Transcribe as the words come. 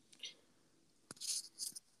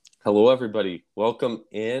Hello, everybody. Welcome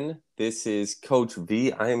in. This is Coach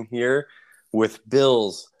V. I am here with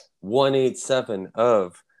Bills 187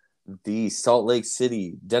 of the Salt Lake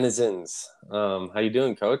City Denizens. How you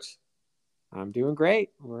doing, Coach? I'm doing great.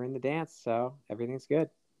 We're in the dance, so everything's good.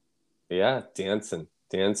 Yeah, dancing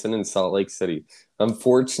in Salt Lake City.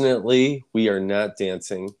 Unfortunately, we are not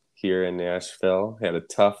dancing here in Nashville. Had a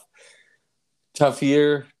tough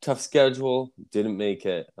year, tough schedule. Didn't make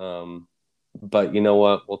it. But you know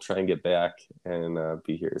what? We'll try and get back and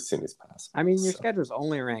be here as soon as I possible. mean, your So schedule's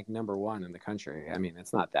only ranked number one in the country. I mean,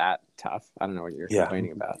 it's not that tough. I don't know what you're yeah,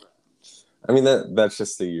 complaining about. I mean that's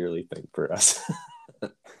just a yearly thing for us.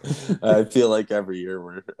 I feel like every year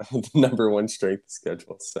we're the number one strength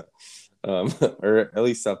schedule, so or at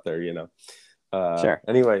least up there, you know. Sure.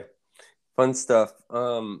 Anyway, fun stuff.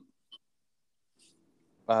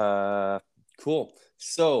 Uh, cool.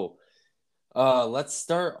 So let's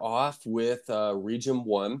start off with Region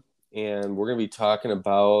One, and we're gonna be talking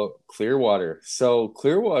about Clearwater. So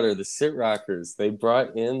Clearwater, the Sit Rockers, they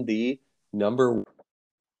brought in the number one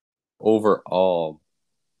overall,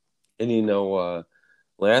 and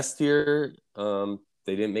last year,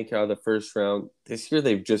 they didn't make it out of the first round. This year,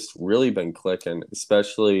 they've just really been clicking,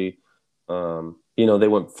 especially, they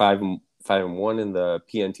went 5-1 in the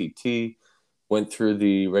PNTT, went through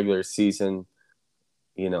the regular season.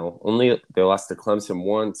 Only they lost to Clemson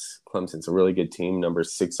once. Clemson's a really good team, number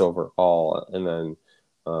 6 overall, and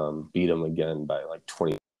then beat them again by like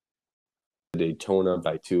 20. Daytona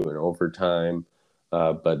by 2 in overtime.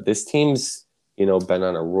 But this team's, been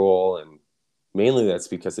on a roll, and mainly that's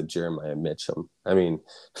because of Jeremiah Mitchum. I mean,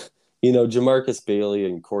 Jamarcus Bailey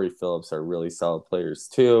and Corey Phillips are really solid players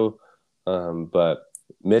too. But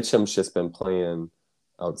Mitchum's just been playing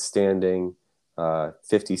outstanding.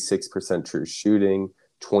 56% true shooting,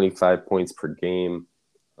 25 points per game.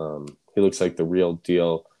 He looks like the real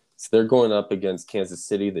deal. So they're going up against Kansas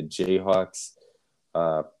City, the Jayhawks.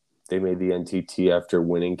 Uh, they made the NTT after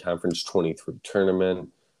winning Conference 23 tournament.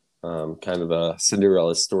 Kind of a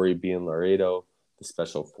Cinderella story being Laredo, the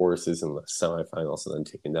Special Forces in the semifinals, and then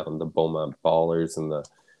taking down the Beaumont Ballers in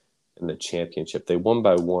the championship. They won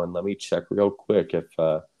by one. Let me check real quick if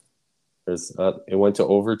it went to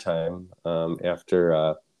overtime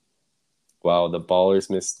after wow, the Ballers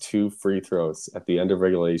missed 2 free throws at the end of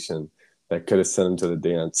regulation that could have sent them to the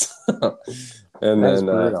dance. And That is then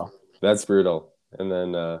brutal. that's brutal. And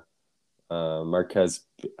then Marquez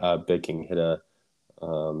Bicking hit a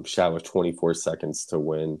shot with 24 seconds to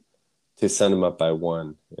win to send them up by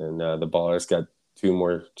one. And the Ballers got 2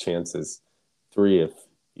 more chances, 3 if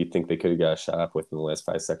you think they could have got a shot up within the last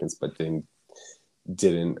 5 seconds, but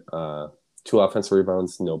didn't. 2 offensive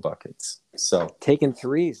rebounds, no buckets. So Taking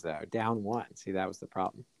threes though, down one. See, that was the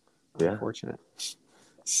problem. yeah. Unfortunate.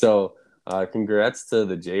 So congrats to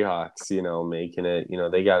the Jayhawks, making it.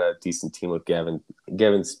 They got a decent team with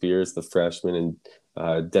Gavin Spears, the freshman,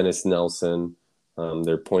 and Dennis Nelson,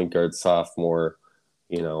 their point guard sophomore,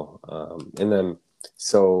 and then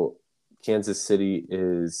so Kansas City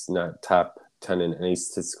is not top 10 in any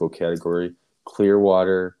statistical category.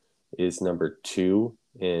 Clearwater is number 2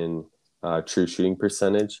 in true shooting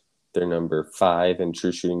percentage. They're number 5 in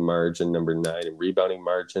true shooting margin, number 9 in rebounding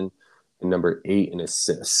margin, and number 8 in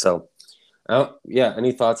assists. So, yeah,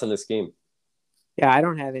 any thoughts on this game? Yeah, I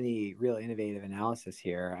don't have any real innovative analysis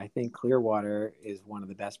here. I think Clearwater is one of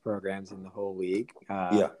the best programs in the whole league.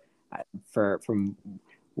 Yeah, From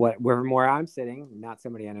where I'm sitting, not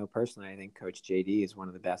somebody I know personally, I think Coach JD is one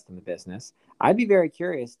of the best in the business. I'd be very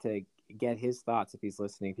curious to get his thoughts if he's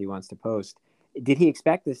listening, if he wants to post. Did he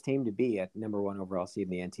expect this team to be at number one overall seed in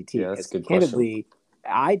the NTT? yeah, that's a Because good question. candidly,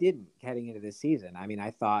 I didn't heading into this season. I mean,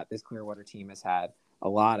 I thought this Clearwater team has had a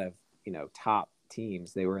lot of top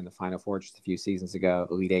teams. They were in the Final Four just a few seasons ago,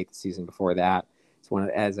 Elite Eight the season before that. It's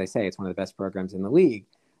as I say, it's one of the best programs in the league.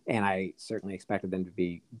 And I certainly expected them to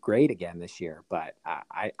be great again this year, but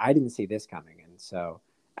I didn't see this coming. And so,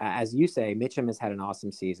 as you say, Mitchum has had an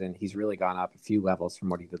awesome season. He's really gone up a few levels from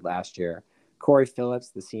what he did last year. Corey Phillips,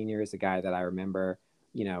 the senior, is a guy that I remember.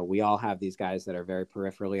 We all have these guys that are very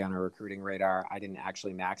peripherally on our recruiting radar. I didn't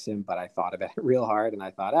actually max him, but I thought about it real hard, and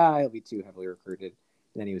I thought, he'll be too heavily recruited.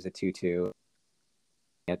 And then he was a 2-2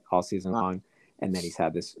 all season long. And then he's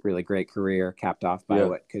had this really great career capped off by Yeah,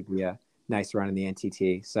 what could be a nice run in the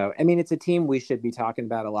NTT. So, I mean, it's a team we should be talking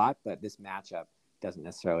about a lot, but this matchup doesn't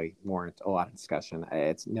necessarily warrant a lot of discussion.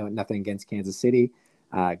 It's nothing against Kansas City.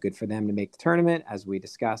 Good for them to make the tournament, as we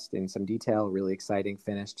discussed in some detail. Really exciting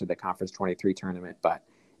finish to the Conference 23 tournament, but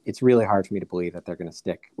it's really hard for me to believe that they're going to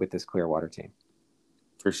stick with this Clearwater team.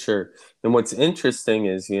 For sure. And what's interesting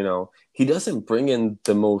is, he doesn't bring in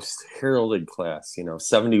the most heralded class,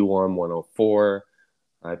 71, 104.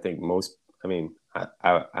 I think I mean,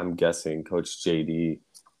 I'm guessing Coach JD,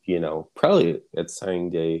 probably at signing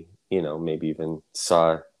day, maybe even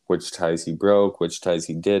saw which ties he broke, which ties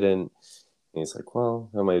he didn't. And he's like, well,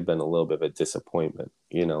 that might have been a little bit of a disappointment,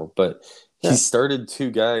 but he started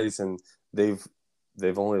two guys and they've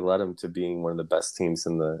only led him to being one of the best teams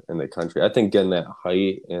in the country. I think getting that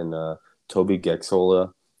height and Toby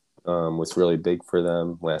Gexola was really big for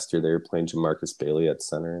them. Last year they were playing Jamarcus Bailey at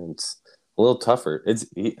center, and it's a little tougher. He's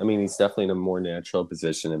definitely in a more natural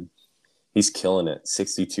position, and he's killing it.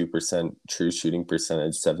 62% true shooting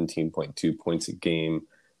percentage, 17.2 points a game.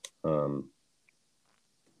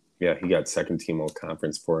 He got second team all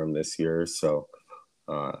conference for him this year. So,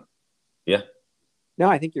 yeah. No,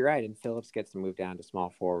 I think you're right. And Phillips gets to move down to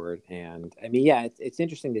small forward. And I mean, yeah, it's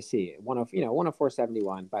interesting to see.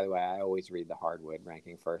 104.71. By the way, I always read the hardwood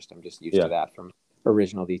ranking first. I'm just used to that from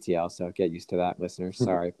original DTL. So get used to that, listeners.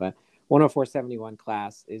 Sorry. But 104.71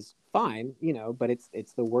 class is fine, but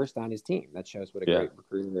it's the worst on his team. That shows what a great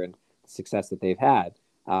recruiter and success that they've had.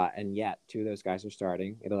 And yet, two of those guys are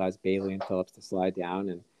starting. It allows Bailey and Phillips to slide down.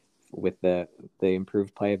 And with the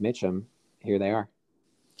improved play of Mitchum, here they are.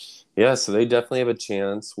 Yeah, so they definitely have a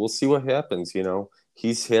chance. We'll see what happens.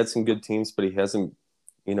 He's had some good teams, but he hasn't,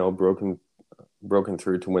 broken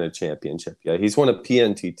through to win a championship. Yeah, he's won a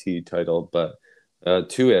PNTT title, but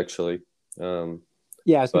two actually. I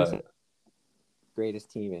was going to say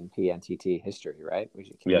greatest team in PNTT history, right?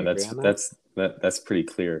 That's pretty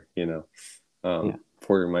clear.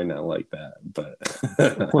 Porter might not like that, but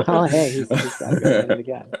well, hey, he's got to go win it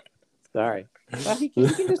again. Sorry. Well, he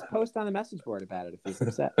can just post on the message board about it if he's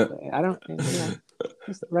upset. I don't,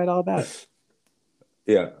 just write all about it.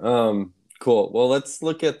 Yeah. Cool. Well, let's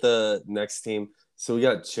look at the next team. So we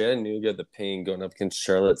got Chattanooga, the Pain, going up against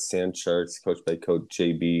Charlotte Sand Sharks, coached by Coach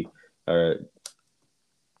JBD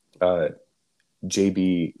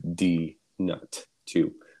Nutt,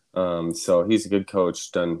 too. So he's a good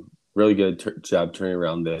coach, done really good job turning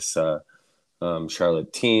around this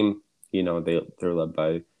Charlotte team. They're led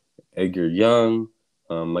by Edgar Young,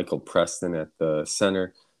 Michael Preston at the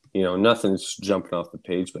center. Nothing's jumping off the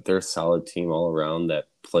page, but they're a solid team all around that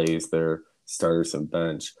plays their starters and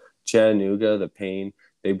bench. Chattanooga, the Pain,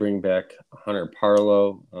 they bring back Hunter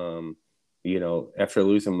Parlow. After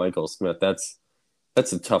losing Michael Smith, that's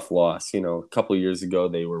a tough loss. A couple of years ago,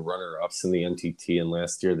 they were runner-ups in the NTT, and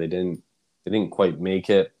last year they didn't quite make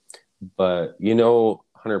it. But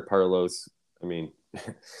Hunter Parlow's, an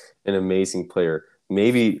amazing player.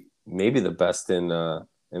 Maybe the best in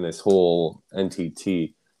this whole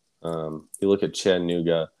NTT. You look at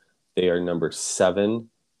Chattanooga, they are number 7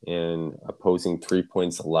 in opposing 3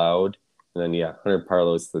 points allowed. And then, Hunter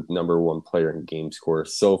Parlow is the number 1 player in game score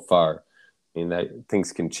so far. That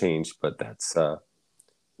things can change, but that's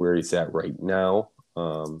where he's at right now.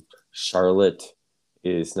 Charlotte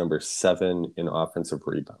is number 7 in offensive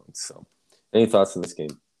rebounds. So, any thoughts on this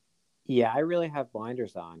game? Yeah, I really have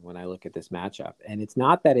blinders on when I look at this matchup. And it's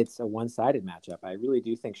not that it's a one-sided matchup. I really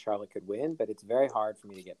do think Charlotte could win, but it's very hard for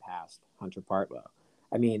me to get past Hunter Partlow.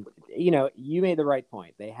 I mean, you made the right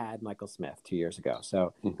point. They had Michael Smith 2 years ago.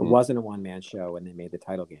 So It wasn't a one-man show when they made the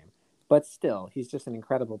title game. But still, he's just an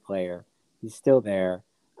incredible player. He's still there.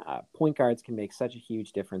 Point guards can make such a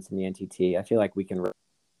huge difference in the NTT. I feel like we can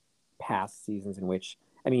pass seasons in which,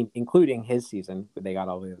 including his season, they got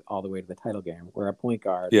all the way to the title game, where a point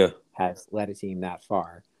guard has led a team that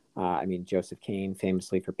far. Joseph Kane,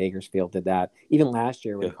 famously for Bakersfield, did that. Even last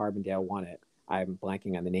year when Carbondale won it, I'm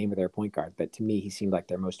blanking on the name of their point guard, but to me, he seemed like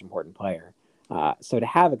their most important player. So to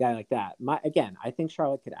have a guy like that, I think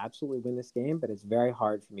Charlotte could absolutely win this game, but it's very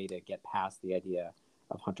hard for me to get past the idea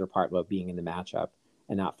of Hunter Partlow being in the matchup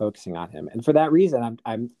and not focusing on him. And for that reason,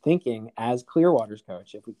 I'm thinking, as Clearwater's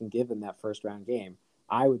coach, if we can give them that first round game,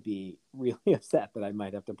 I would be really upset that I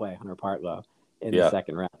might have to play Hunter Partlow in the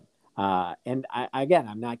second round. I'm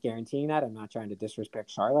not guaranteeing that. I'm not trying to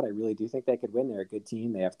disrespect Charlotte. I really do think they could win. They're a good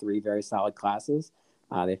team. They have 3 very solid classes.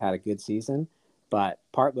 They've had a good season. But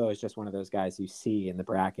Partlow is just one of those guys you see in the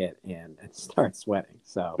bracket and start sweating.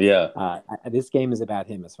 So this game is about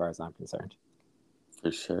him as far as I'm concerned.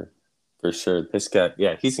 For sure. This guy,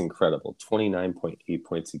 he's incredible. 29.8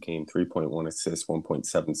 points a game, 3.1 assists,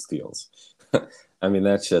 1.7 steals.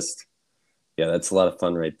 That's just, that's a lot of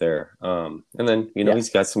fun right there. And then, he's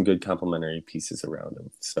got some good complementary pieces around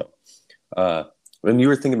him. So, when you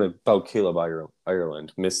were thinking about Caleb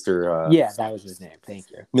Ireland, Mr. That was his name.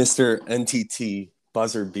 Thank you. Mr. NTT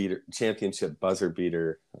championship buzzer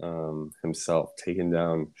beater himself, taking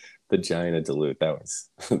down the Giant of Duluth.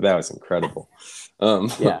 That was incredible.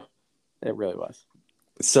 Yeah, it really was.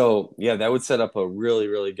 So yeah, that would set up a really,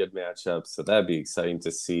 really good matchup. So that'd be exciting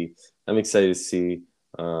to see. I'm excited to see.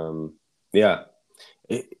 Yeah,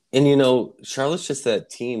 and Charlotte's just that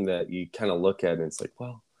team that you kind of look at and it's like,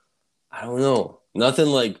 well, I don't know, nothing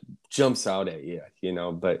like jumps out at you,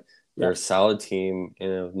 but they're Yeah. a solid team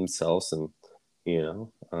in of themselves, and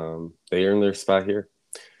they earn their spot here.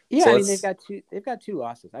 Yeah, So I mean let's, they've got two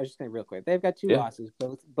losses. I was just saying real quick. They've got two yeah, losses,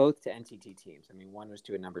 both to NTT teams. I mean, one was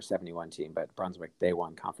to a number 71 team, but Brunswick they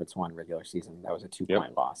won Conference 1 regular season. That was a 2-point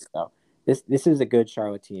yep, loss. So this is a good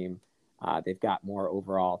Charlotte team. They've got more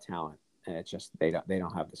overall talent, and it's just they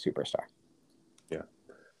don't have the superstar. yeah.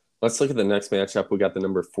 Let's look at the next matchup. We got the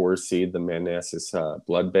number 4 seed, the Manassas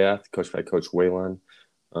Bloodbath, coached by Coach Whalen.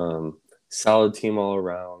 Um, Solid team all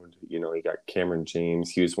around. You got Cameron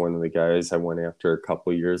James. He was one of the guys I went after a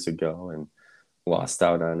couple years ago and lost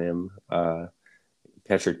out on him.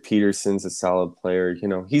 Patrick Peterson's a solid player.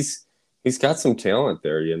 He's got some talent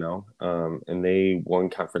there. And they won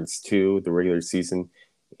Conference 2, the regular season,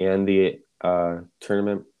 and the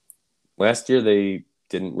tournament. Last year they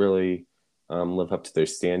didn't really live up to their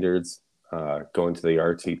standards going to the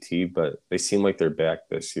RTT, but they seem like they're back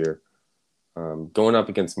this year. Going up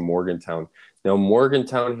against Morgantown. Now,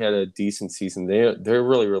 Morgantown had a decent season. They're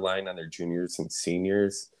really relying on their juniors and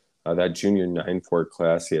seniors. That junior 9-4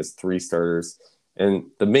 class, he has 3 starters.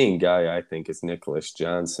 And the main guy, I think, is Nicholas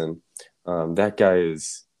Johnson. That guy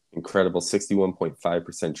is incredible.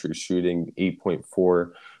 61.5% true shooting,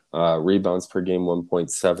 8.4 rebounds per game,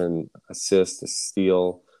 1.7 assists, a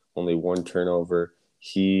steal, only 1 turnover.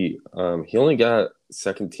 He only got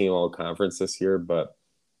second team all conference this year, but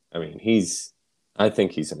I mean, I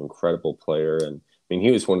think he's an incredible player. And I mean,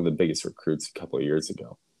 he was one of the biggest recruits a couple of years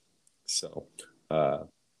ago. So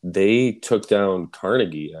they took down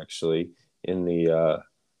Carnegie actually in the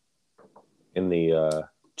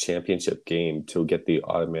championship game to get the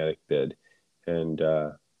automatic bid. And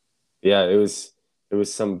yeah, it was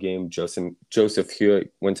some game. Joseph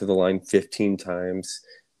Hewitt went to the line 15 times,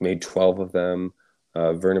 made 12 of them.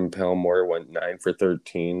 Vernon Palmore went 9 for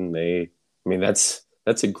 13.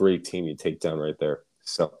 That's a great team you take down right there.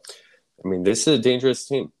 So, I mean, this is a dangerous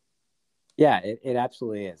team. Yeah, it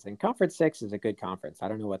absolutely is. And Conference 6 is a good conference. I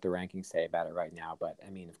don't know what the rankings say about it right now, but I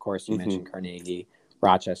mean, of course, you mentioned Carnegie.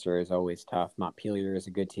 Rochester is always tough. Montpelier is a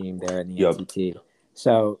good team there in the Yep. NTT.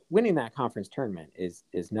 So winning that conference tournament is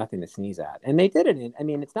nothing to sneeze at. And they did it. I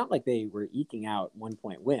mean, it's not like they were eking out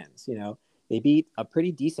 1-point wins. They beat a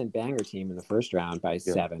pretty decent Bangor team in the first round by Yep.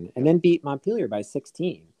 7, and then beat Montpelier by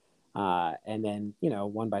 16, and then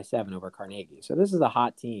won by 7 over Carnegie. So this is a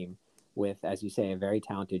hot team with, as you say, a very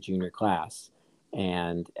talented junior class,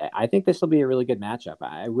 and I think this will be a really good matchup.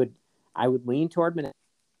 I would lean toward Manassas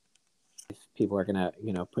if people are gonna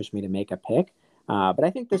push me to make a pick, but I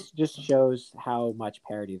think this just shows how much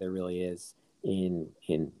parity there really is in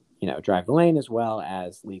Drive the Lane as well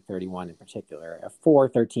as League 31 in particular. A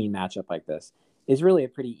 4-13 matchup like this is really a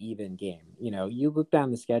pretty even game. You look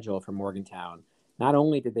down the schedule for Morgantown. Not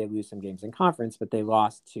only did they lose some games in conference, but they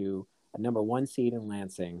lost to a number 1 seed in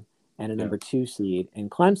Lansing and a number 2 seed in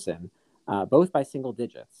Clemson, both by single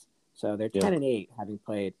digits. So they're 10-8, having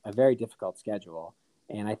played a very difficult schedule.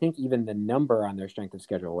 And I think even the number on their strength of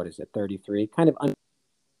schedule, what is it, 33, kind of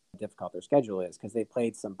difficult their schedule is because they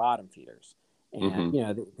played some bottom feeders. And,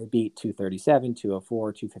 they beat 237,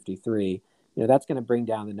 204, 253. That's going to bring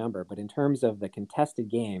down the number. But in terms of the contested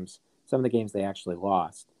games, some of the games they actually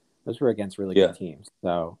lost, those were against really good teams.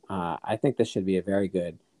 So I think this should be a very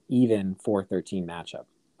good, even 4-13 matchup.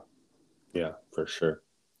 Yeah, for sure.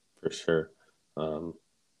 For sure.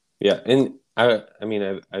 Yeah. And I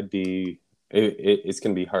mean, it's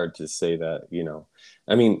going to be hard to say that,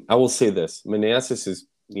 I mean, I will say this. Manassas is,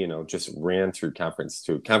 just ran through Conference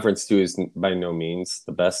 2. Conference 2 is by no means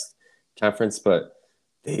the best conference, but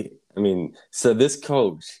so this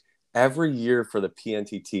coach, every year for the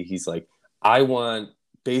PNTT, he's like, I want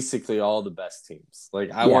basically all the best teams. Like,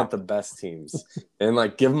 I want the best teams and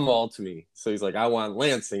like give them all to me. So he's like, I want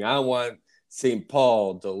Lansing, I want St.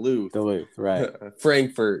 Paul, Duluth, right?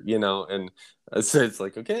 Frankfurt, and so it's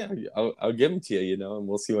like, okay, I'll give them to you, and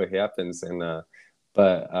we'll see what happens. And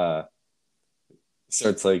so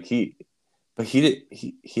it's like he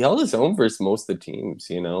held his own versus most of the teams,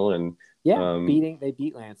 and they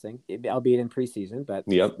beat Lansing, albeit in preseason, but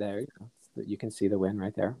there you can see the win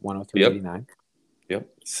right there, 103-89. Yep.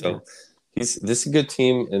 So this is a good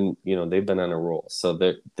team, and they've been on a roll. So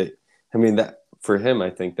that for him, I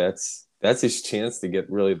think that's his chance to get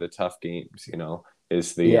really the tough games.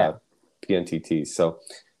 Is the PNTT. So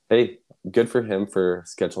hey, good for him for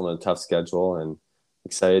scheduling a tough schedule, and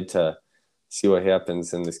excited to see what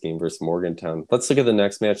happens in this game versus Morgantown. Let's look at the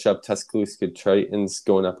next matchup. Tuscaloosa Titans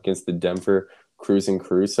going up against the Denver Cruising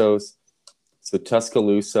Crusoes. So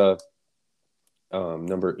Tuscaloosa,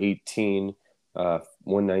 number 18,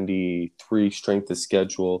 193 strength of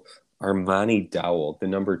schedule. Armani Dowell, the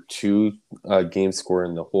number 2 game scorer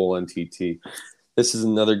in the whole NTT. This is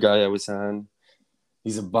another guy I was on.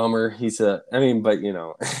 He's a bummer. But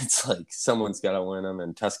it's like someone's got to win him,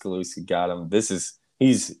 and Tuscaloosa got him.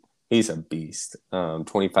 He's a beast.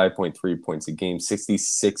 25.3 points a game,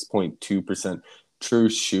 66.2% true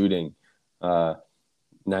shooting,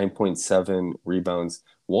 9.7 rebounds.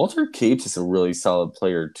 Walter Capes is a really solid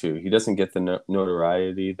player too. He doesn't get the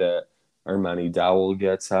notoriety that Armani Dowell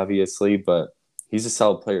gets, obviously, but he's a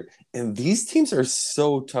solid player. And these teams are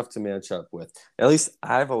so tough to match up with. At least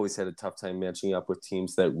I've always had a tough time matching up with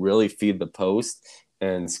teams that really feed the post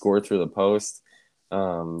and score through the post,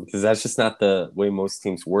 because that's just not the way most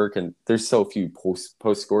teams work. And there's so few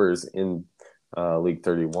post scorers in League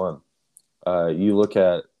 31. You look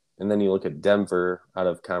at Denver out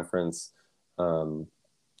of conference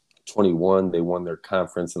 21. They won their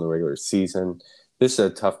conference in the regular season. This is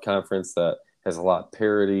a tough conference that has a lot of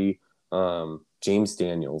parity. James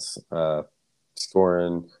Daniels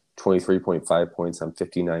scoring 23.5 points on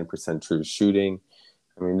 59% true shooting.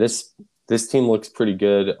 I mean, this team looks pretty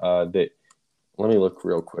good. Let me look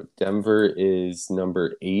real quick. Denver is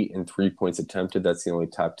number 8 in 3 points attempted. That's the only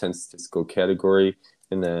top 10 statistical category.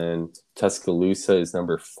 And then Tuscaloosa is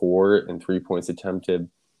number 4 in 3 points attempted,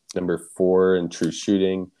 number 4 in true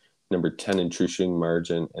shooting, number 10 in true shooting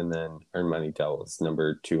margin, and then Armani Dowell is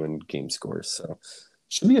number 2 in game scores. So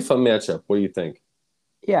should be a fun matchup. What do you think?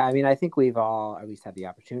 Yeah, I mean, I think we've all at least had the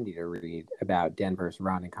opportunity to read about Denver's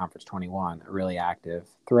run in Conference 21, a really active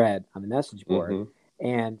thread on the message board. Mm-hmm.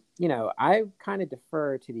 And, I kind of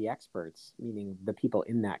defer to the experts, meaning the people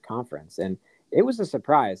in that conference. And it was a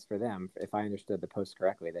surprise for them, if I understood the post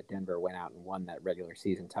correctly, that Denver went out and won that regular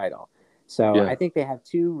season title. So yeah. I think they have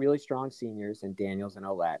 2 really strong seniors in Daniels and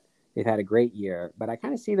Olette. They've had a great year, but I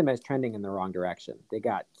kind of see them as trending in the wrong direction. They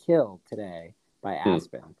got killed today by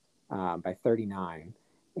Aspen by 39.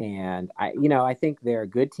 And I think they're a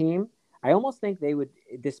good team. I almost think they would,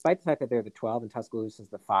 despite the fact that they're the 12 and Tuscaloosa's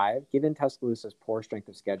the 5, given Tuscaloosa's poor strength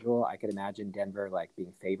of schedule, I could imagine Denver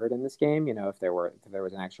being favored in this game, if there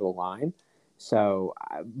was an actual line. So,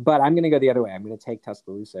 but I'm going to go the other way. I'm going to take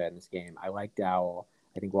Tuscaloosa in this game. I like Dowell.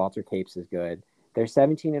 I think Walter Capes is good. They're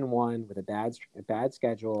 17-1 with a bad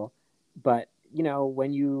schedule, but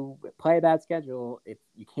when you play a bad schedule,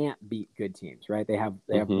 you can't beat good teams, right? They have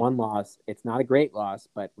one loss. It's not a great loss,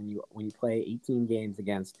 but when you play 18 games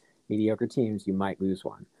against mediocre teams, you might lose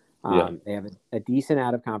one. They have a decent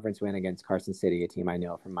out-of-conference win against Carson City, a team I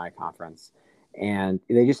know from my conference, and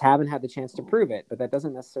they just haven't had the chance to prove it. But that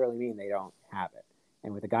doesn't necessarily mean they don't have it.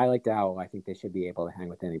 And with a guy like Dowell, I think they should be able to hang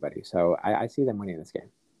with anybody. So I see them winning this game.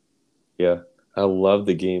 Yeah, I love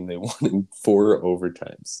the game. They won in 4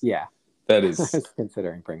 overtimes. Yeah. That is. I was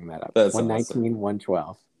considering bringing that up. That's 119, awesome.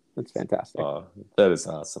 112. That's fantastic. That is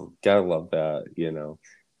awesome. Gotta love that,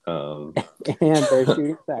 And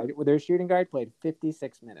their shooting guard played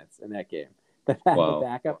 56 minutes in that game. The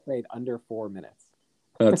backup played under 4 minutes.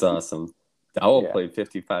 That's awesome. Dowell played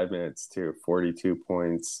 55 minutes too, 42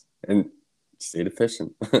 points, and stayed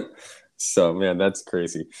efficient. So, man, that's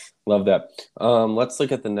crazy. Love that. Let's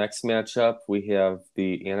look at the next matchup. We have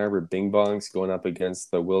the Ann Arbor Bing Bongs going up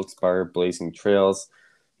against the Wilkes-Barre Blazing Trails.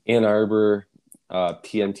 Ann Arbor,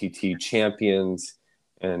 PNTT champions,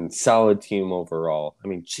 and solid team overall. I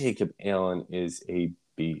mean, Jacob Allen is a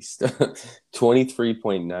beast.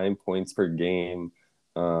 23.9 points per game.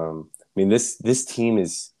 This team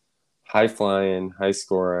is high-flying,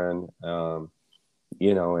 high-scoring, and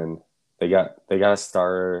they got a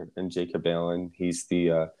star in Jacob Allen. He's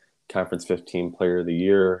the Conference 15 Player of the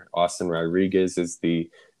Year. Austin Rodriguez is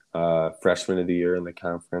the Freshman of the Year in the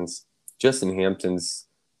conference. Justin Hampton's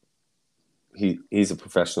he's a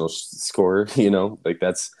professional scorer.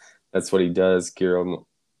 That's what he does. Guillermo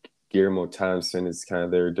Thompson is kind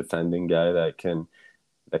of their defending guy that can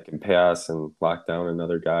pass and lock down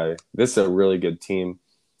another guy. This is a really good team.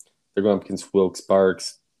 They're going up against Wilkes-Barre,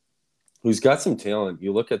 who's got some talent.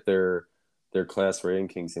 You look at their class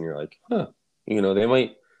rankings and you're like,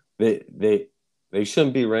 they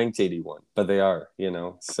shouldn't be ranked 81, but they are,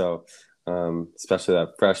 so especially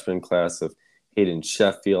that freshman class of Hayden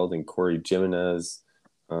Sheffield and Corey Jimenez.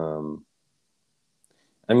 They're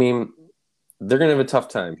gonna have a tough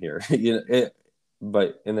time here, and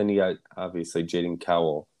then you got obviously Jaden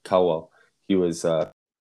Cowell. He was back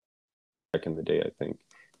in the day, I think,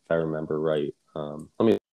 if I remember right.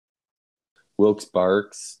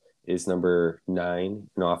 Wilkes-Barre is number 9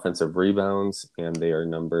 in offensive rebounds, and they are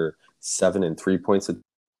number 7 in 3 points.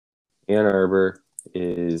 Ann Arbor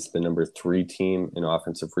is the number 3 team in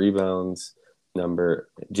offensive rebounds.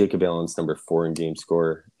 Jacob Allen's number 4 in game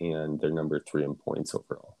score, and they're number 3 in points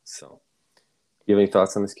overall. So, you have any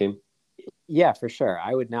thoughts on this game? Yeah, for sure.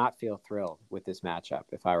 I would not feel thrilled with this matchup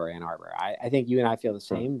if I were Ann Arbor. I think you and I feel the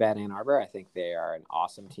same about Ann Arbor. I think they are an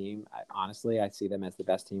awesome team. Honestly, I see them as the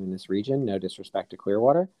best team in this region. No disrespect to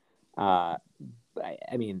Clearwater. I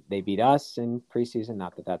mean, they beat us in preseason.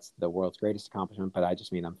 Not that that's the world's greatest accomplishment, but I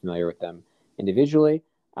just mean I'm familiar with them individually.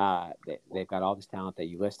 They've got all this talent that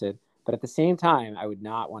you listed. But at the same time, I would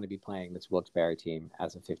not want to be playing this Wilkes-Barre team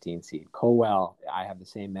as a 15 seed. Colwell, I have the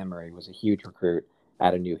same memory, was a huge recruit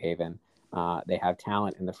out of New Haven. They have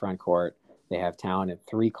talent in the front court. They have talent in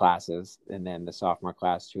 3 classes, and then the sophomore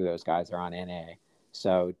class, 2 of those guys are on NA.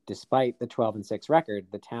 So despite the 12-6 record,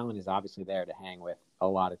 the talent is obviously there to hang with a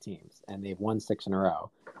lot of teams, and they've won 6 in a row.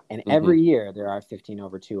 And every year there are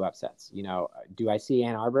 15-2 upsets. You know, do I see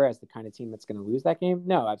Ann Arbor as the kind of team that's going to lose that game?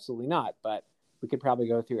 No, absolutely not. But we could probably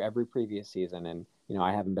go through every previous season, and you know,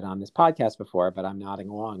 I haven't been on this podcast before, but I'm nodding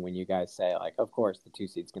along when you guys say, like, of course the 2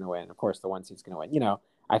 seed's going to win, of course the 1 seed's going to win. You know,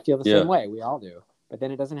 I feel the same way. We all do, but then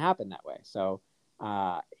it doesn't happen that way. So,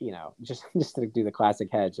 you know, just to do the classic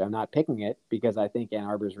hedge, I'm not picking it because I think Ann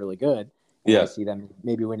Arbor is really good. And I see them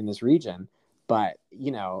maybe winning this region, but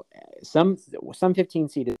you know, some 15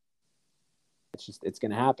 seed, it's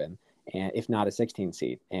going to happen. And if not a 16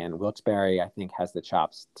 seed, and Wilkes-Barre, I think, has the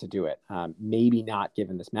chops to do it. Maybe not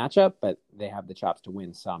given this matchup, but they have the chops to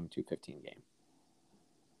win some 2-15 game.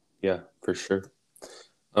 Yeah, for sure.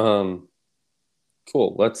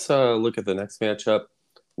 Cool. Let's look at the next matchup.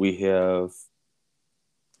 We have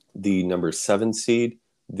the number 7 seed,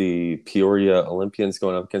 the Peoria Olympians,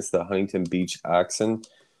 going up against the Huntington Beach Oxen.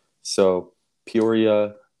 So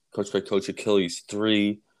Peoria, coached by Coach Achilles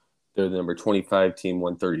III, they're the number 25 team,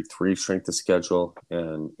 133 strength of schedule,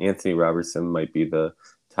 and Anthony Robertson might be the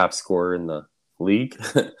top scorer in the league.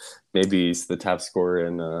 Maybe he's the top scorer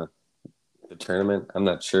in the tournament. I'm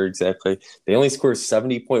not sure exactly. They only score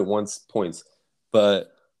 70.1 points,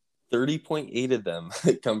 but 30.8 of them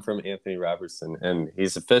come from Anthony Robertson, and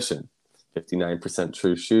he's efficient. 59%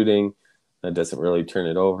 true shooting. Doesn't really turn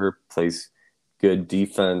it over. Plays good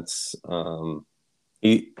defense.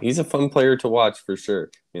 He's a fun player to watch for sure.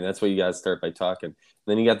 I mean, that's what you got to start by talking. And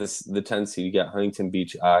then you got the 10 seed. You got Huntington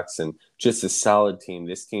Beach Oxen, just a solid team.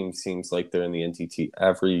 This team seems like they're in the NTT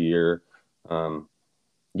every year. You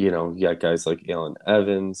know, you got guys like Alan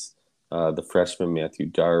Evans, the freshman Matthew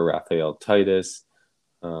Dar, Raphael Titus,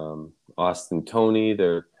 Austin Toney,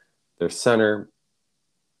 their center.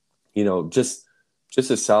 You know, just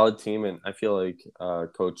a solid team, and I feel like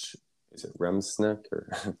Coach, is it Remsnick or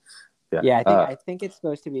Yeah, I think it's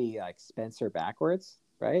supposed to be like Spencer backwards,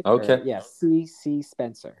 right? Okay. Or, yeah, C.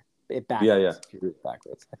 Spencer. Backwards, Yeah.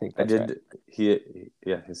 backwards. I think that's right.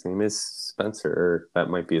 His name is Spencer, or that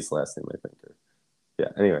might be his last name, I think.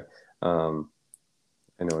 Anyway,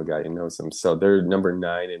 I know a guy who knows him. So they're number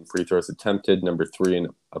 9 in free throws attempted, number 3 in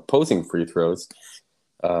opposing free throws.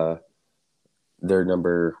 They're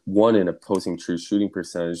number 1 in opposing true shooting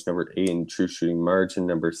percentage, number 8 in true shooting margin,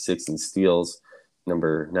 number 6 in steals,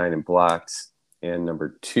 number 9 in blocks, and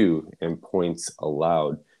number 2 in points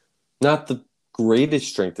allowed. Not the greatest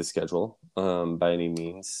strength of schedule by any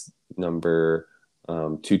means, number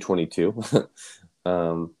 222.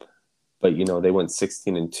 But, you know, they went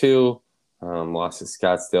 16-2, lost to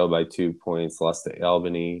Scottsdale by 2 points, lost to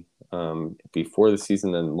Albany before the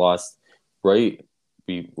season, then lost right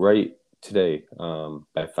today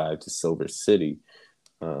by 5 to Silver City,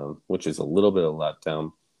 which is a little bit of a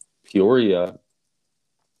letdown. Peoria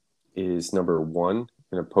is number 1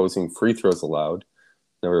 in opposing free throws allowed,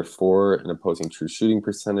 number 4 in opposing true shooting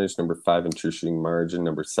percentage, number 5 in true shooting margin,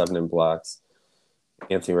 number 7 in blocks.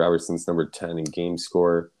 Anthony Robertson's number 10 in game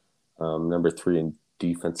score, number 3 in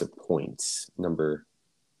defensive points.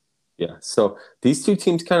 So these two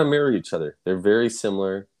teams kind of mirror each other. They're very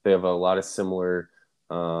similar. They have a lot of similar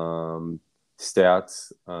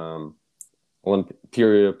stats.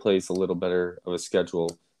 Peoria plays a little better of a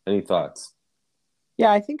schedule. Any thoughts?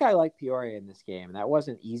 Yeah, I think I like Peoria in this game. That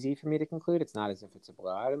wasn't easy for me to conclude. It's not as if it's a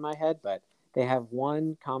blowout in my head, but they have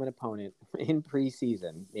one common opponent in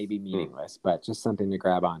preseason, maybe meaningless, but just something to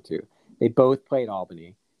grab onto. They both played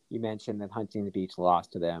Albany. You mentioned that Huntington Beach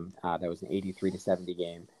lost to them. That was an 83-70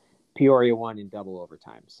 game. Peoria won in double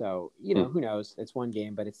overtime. So, you know, who knows? It's one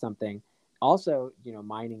game, but it's something. Also, you know,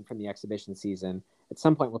 mining from the exhibition season. At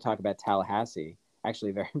some point, we'll talk about Tallahassee.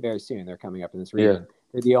 Actually, very, very soon. They're coming up in this region.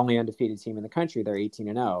 They're the only undefeated team in the country. They're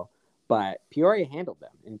 18-0. But Peoria handled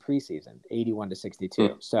them in preseason,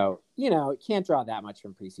 81-62. So, can't draw that much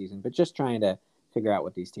from preseason, but just trying to figure out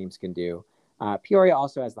what these teams can do. Peoria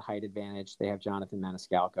also has the height advantage. They have Jonathan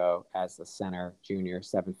Maniscalco as the center, junior,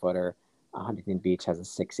 7-footer. Huntington Beach has a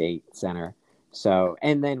 6'8" center. So,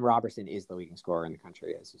 and then Robertson is the leading scorer in the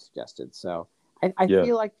country, as you suggested. So, I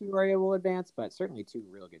feel like Peoria will advance, but certainly two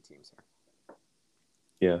real good teams here.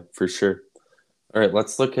 Yeah, for sure. All right,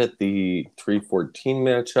 let's look at the 3-14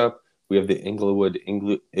 matchup. We have the Englewood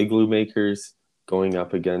Igloo Makers going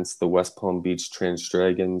up against the West Palm Beach Trans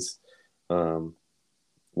Dragons.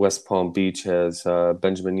 West Palm Beach has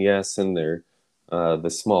Benjamin Yassin. They're the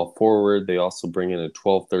small forward. They also bring in a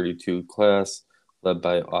 12-32 class led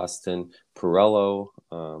by Austin Perello.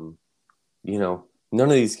 None of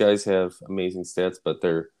these guys have amazing stats, but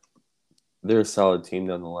they're a solid team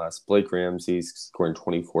nonetheless. Blake Ramsey's scoring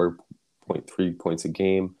 24.3 points a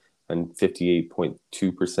game and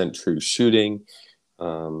 58.2% true shooting.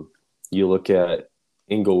 You look at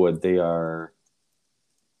Englewood, they are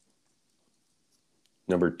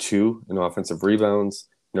number 2 in offensive rebounds,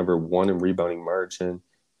 number 1 in rebounding margin,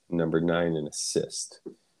 number 9 in assist.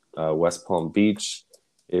 West Palm Beach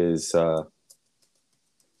is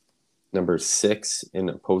number 6 in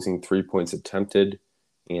opposing 3 points attempted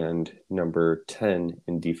and number 10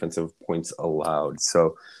 in defensive points allowed.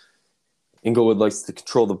 So Englewood likes to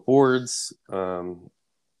control the boards, and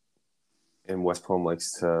West Palm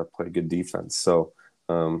likes to play good defense. So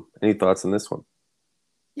any thoughts on this one?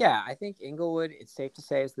 Yeah, I think Englewood, it's safe to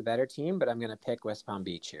say, is the better team, but I'm going to pick West Palm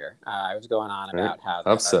Beach here. I was going on about how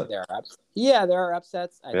there are upsets. Yeah, there are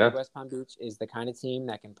upsets. I think West Palm Beach is the kind of team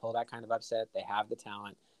that can pull that kind of upset. They have the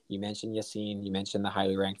talent. You mentioned Yassine. You mentioned the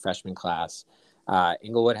highly ranked freshman class.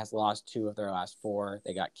 Englewood has lost 2 of their last 4.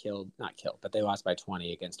 They got not killed, but they lost by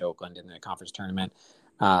 20 against Oakland in the conference tournament.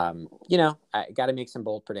 I got to make some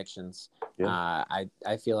bold predictions. Yeah.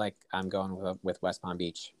 I feel like I'm going with West Palm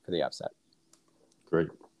Beach for the upset. Great.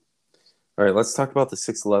 All right, let's talk about the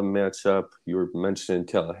 6-11 matchup. You were mentioning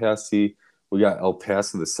Tallahassee. We got El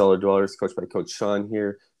Paso, the Cellar Dwellers, coached by Coach Sean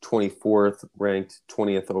here, 24th ranked,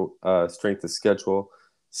 20th strength of schedule.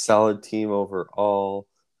 Solid team overall.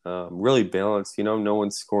 Really balanced. No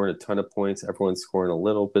one's scoring a ton of points. Everyone's scoring a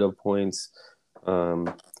little bit of points.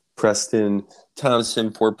 Preston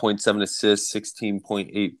Thompson, 4.7 assists,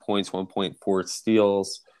 16.8 points, 1.4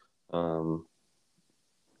 steals.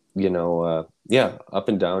 Up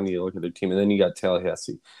and down. You look at their team, and then you got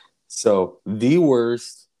Tallahassee. So the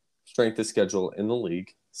worst strength of schedule in the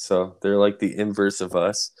league. So they're like the inverse of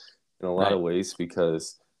us in a lot of ways,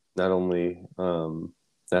 because not only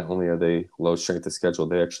are they low strength of schedule,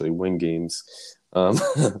 they actually win games. And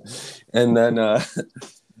then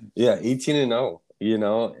 18-0.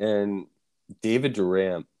 And David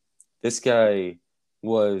Durant, this guy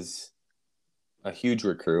was a huge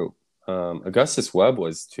recruit. Augustus Webb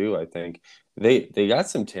was too, I think. They got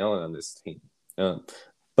some talent on this team,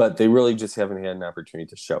 but they really just haven't had an opportunity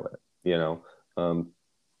to show it. They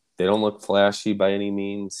don't look flashy by any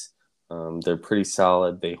means. They're pretty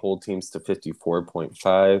solid. They hold teams to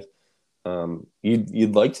 54.5.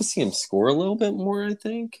 You'd like to see them score a little bit more, I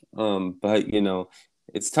think. But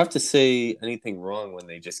it's tough to say anything wrong when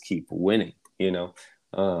they just keep winning.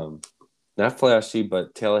 Not flashy,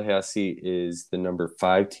 but Tallahassee is the number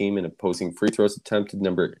 5 team in opposing free throws attempted,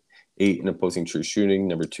 number 8 in opposing true shooting,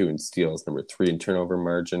 number 2 in steals, number 3 in turnover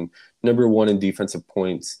margin, number 1 in defensive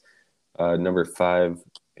points, number 5.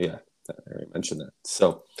 Yeah, I already mentioned that.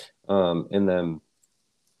 So, and then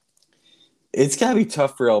it's got to be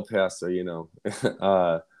tough for El Paso,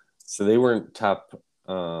 So they weren't top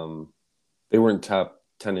 10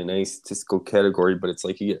 in any statistical category, but it's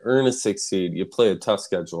like you earn a 6 seed, you play a tough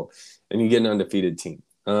schedule, and you get an undefeated team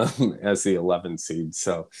as the 11 seed.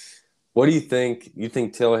 So what do you think? You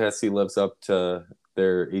think Tallahassee lives up to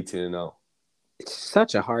their 18-0? It's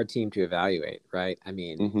such a hard team to evaluate, right? I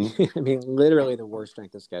mean, literally the worst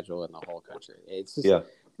strength of schedule in the whole country. It's just, I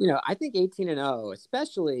think 18-0,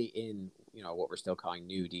 especially in, what we're still calling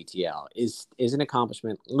new DTL, is an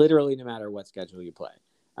accomplishment literally no matter what schedule you play.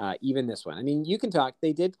 Even this one. I mean, you can talk.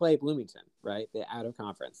 They did play Bloomington, right? They're out of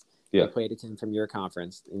conference. Yeah. They played a team from your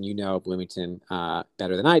conference, and Bloomington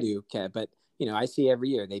better than I do. But, I see every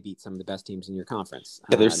year they beat some of the best teams in your conference.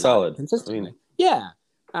 Yeah, they're solid. Consistently. Yeah.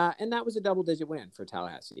 And that was a double-digit win for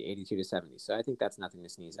Tallahassee, 82-70. So I think that's nothing to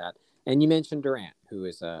sneeze at. And you mentioned Durant, who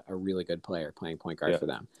is a really good player playing point guard for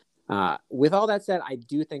them. With all that said, I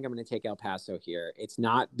do think I'm going to take El Paso here. It's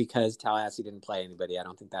not because Tallahassee didn't play anybody. I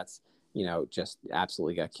don't think that's just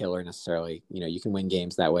absolutely a killer necessarily. You can win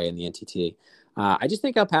games that way in the NTT. I just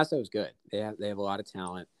think El Paso is good. They have a lot of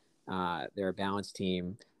talent. They're a balanced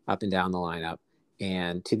team up and down the lineup.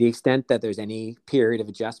 And to the extent that there's any period of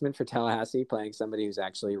adjustment for Tallahassee playing somebody who's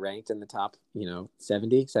actually ranked in the top,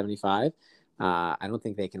 70, 75, I don't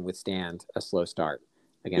think they can withstand a slow start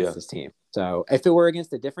against this team. So if it were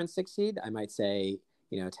against a different 6 seed, I might say,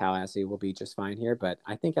 Tallahassee will be just fine here. But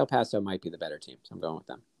I think El Paso might be the better team. So I'm going with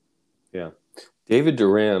them. Yeah. David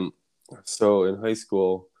Duran. So in high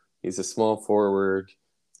school, he's a small forward,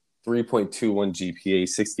 3.21 GPA,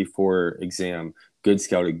 64 exam, good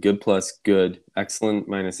scouted, good plus, good, excellent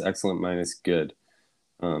minus, good.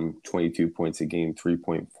 22 points a game,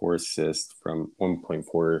 3.4 assists from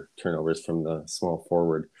 1.4 turnovers from the small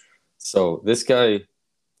forward. So this guy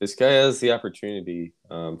has the opportunity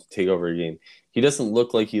to take over a game. He doesn't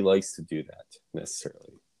look like he likes to do that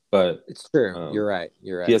necessarily, but it's true. You're right.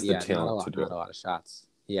 He has the talent to do it. Not a lot of shots.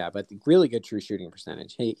 Yeah, but really good true shooting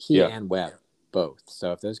percentage. He and Webb both.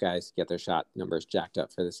 So if those guys get their shot numbers jacked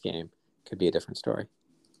up for this game, could be a different story.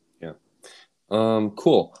 Yeah.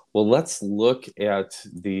 Cool. Well, let's look at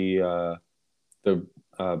the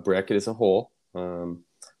bracket as a whole.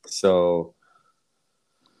 So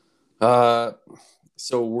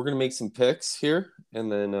we're gonna make some picks here, and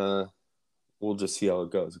then we'll just see how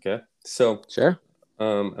it goes. Okay. So sure.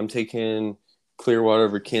 I'm taking Clearwater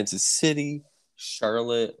over Kansas City,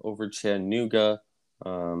 Charlotte over Chattanooga,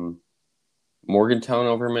 Morgantown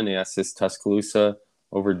over Manassas, Tuscaloosa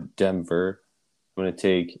over Denver. I'm going to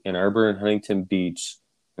take Ann Arbor and Huntington Beach,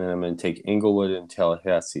 and I'm going to take Englewood and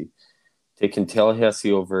Tallahassee. Taking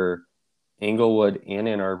Tallahassee over Englewood and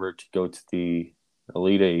Ann Arbor to go to the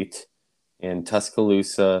Elite Eight, and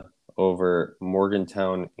Tuscaloosa over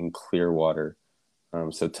Morgantown and Clearwater.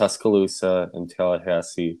 So Tuscaloosa and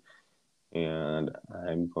Tallahassee, and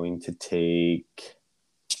I'm going to take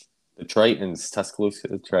the Tuscaloosa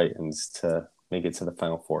Tritons to make it to the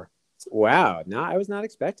Final Four. Wow. No, I was not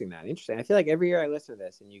expecting that. Interesting. I feel like every year I listen to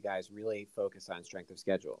this and you guys really focus on strength of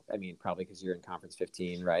schedule. I mean, probably because you're in Conference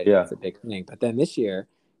 15, right? Yeah. It's a big thing. But then this year,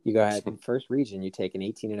 you go ahead and first region, you take an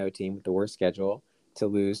 18-0 team with the worst schedule to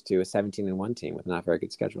lose to a 17-1 team with not very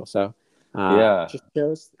good schedule. So just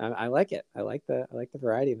shows I like it. I like the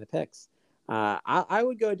variety of the picks. I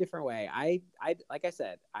would go a different way. I like I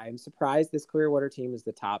said, I'm surprised this Clearwater team is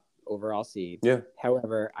the top overall seed. Yeah.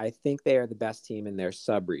 However, I think they are the best team in their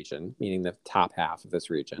sub-region, meaning the top half of this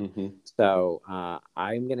region. Mm-hmm. So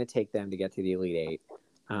I'm going to take them to get to the Elite Eight.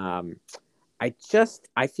 I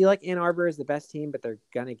feel like Ann Arbor is the best team, but they're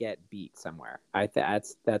going to get beat somewhere.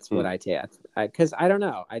 That's what I take. Because I don't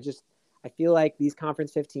know. I feel like these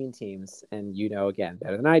Conference 15 teams, and again,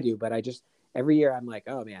 better than I do, but every year I'm like,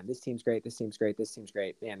 oh man, this team's great. This team's great. This team's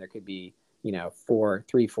great. Man, there could be, 4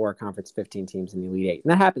 Conference 15 teams in the Elite Eight.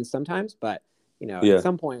 And that happens sometimes, but, at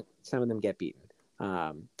some point, some of them get beaten.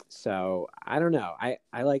 So I don't know.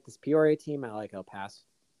 I like this Peoria team. I like El Paso.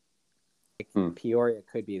 Peoria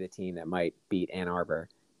could be the team that might beat Ann Arbor.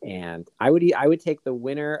 And I would take the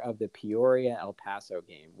winner of the Peoria El Paso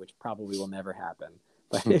game, which probably will never happen.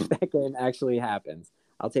 But if that game actually happens,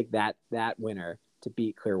 I'll take that winner to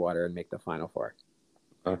beat Clearwater and make the Final Four.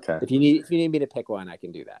 Okay. If you need me to pick one, I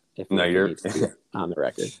can do that. You're on the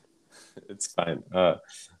record. It's fine. I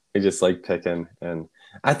just like picking, and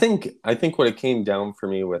I think what it came down for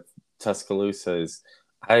me with Tuscaloosa is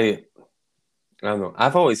I don't know.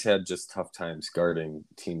 I've always had just tough times guarding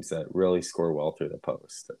teams that really score well through the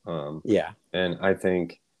post. And I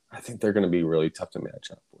think they're going to be really tough to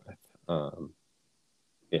match up with.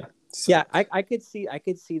 So. Yeah, I could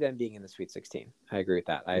see them being in the Sweet 16. I agree with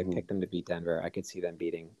that. I picked them to beat Denver. I could see them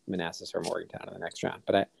beating Manassas or Morgantown in the next round.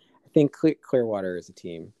 But I think Clearwater is a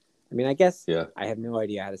team. I mean, I guess I have no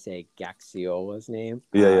idea how to say Gaxiola's name.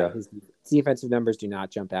 His defensive numbers do not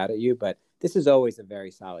jump out at you, but this is always a very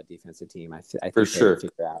solid defensive team. I think they figure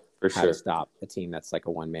out how to stop a team that's like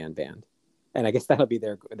a one-man band. And I guess that'll be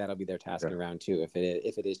their task in round 2 if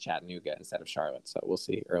it is Chattanooga instead of Charlotte. So we'll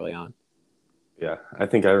see early on. Yeah, I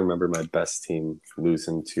think I remember my best team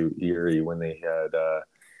losing to Erie when they had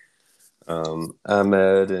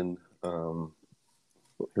Ahmed and who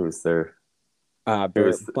was there?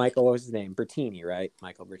 Michael, what was his name? Bertini, right?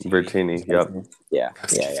 Michael Bertini. Bertini, yep. Yeah.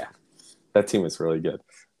 That team was really good.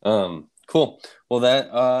 Cool. Well,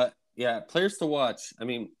 that players to watch. I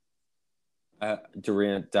mean,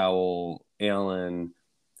 Durant, Dowell, Allen,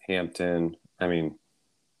 Hampton. I mean,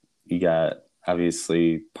 you got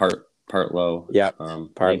obviously Partlow. Yeah.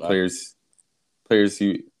 Partlow. Players.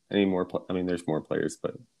 You any more? I mean, there's more players,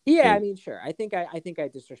 but Yeah, I mean, sure. I think I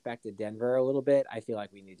disrespected Denver a little bit. I feel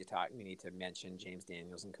like we need to talk. We need to mention James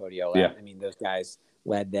Daniels and Cody Yeah. Olette. I mean, those guys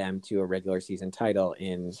led them to a regular season title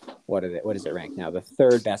in what is it ranked now? The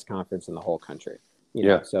third best conference in the whole country.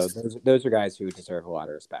 Yeah. So those are guys who deserve a lot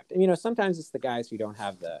of respect. And sometimes it's the guys who don't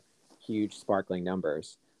have the huge sparkling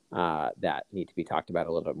numbers that need to be talked about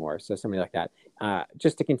a little bit more. So somebody like that.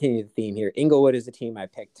 Just to continue the theme here, Inglewood is a team I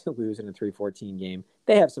picked to lose in a 3-14 game.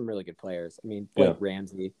 They have some really good players. I mean, Blake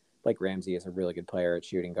Ramsey is a really good player at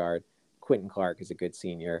shooting guard. Quentin Clark is a good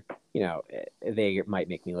senior. They might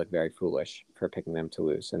make me look very foolish for picking them to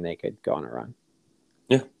lose, and they could go on a run.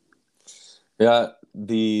 Yeah. Yeah.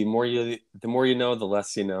 The more you know, the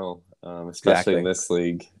less you know, especially in this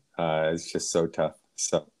league. It's just so tough.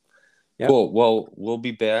 So. Yep. Cool. Well, we'll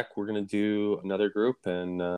be back. We're going to do another group, and